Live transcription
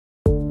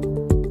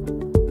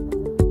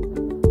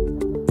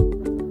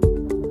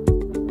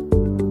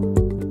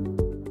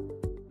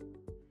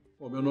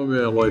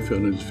Elói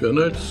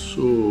Fernández,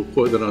 sou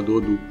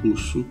coordenador do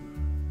curso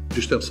de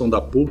extensão da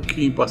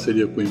PUC em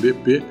parceria com o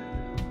UnIBP,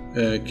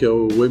 que é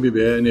o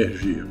MBE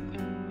Energia.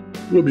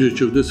 O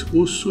objetivo desse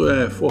curso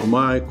é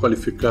formar e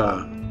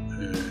qualificar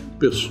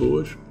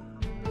pessoas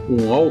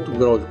com alto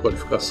grau de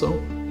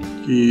qualificação,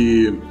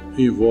 que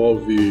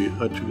envolve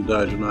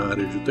atividades na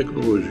área de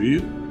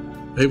tecnologia,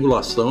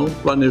 regulação,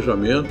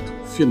 planejamento,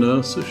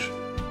 finanças,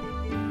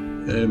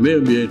 meio,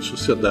 ambiente,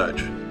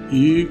 sociedade,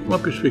 e com a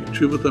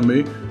perspectiva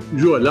também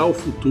de olhar o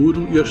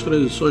futuro e as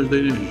transições da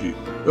energia.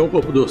 É um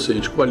corpo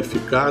docente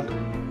qualificado,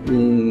 com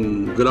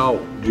um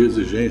grau de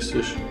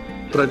exigências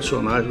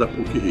tradicionais da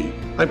PUC Rio.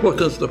 A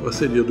importância da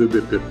parceria do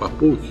UnIBP com a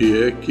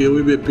PUC é que o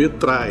UnIBP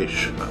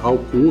traz ao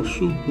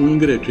curso um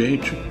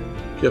ingrediente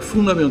que é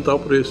fundamental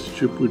para esse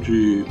tipo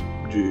de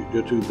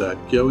atividade,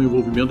 que é o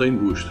envolvimento da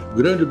indústria. O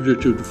grande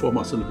objetivo de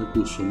formação de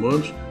recursos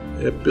humanos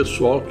é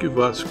pessoal que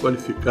vá se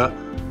qualificar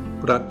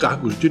para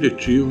cargos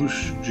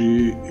diretivos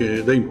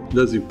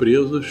das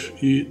empresas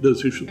e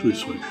das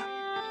instituições.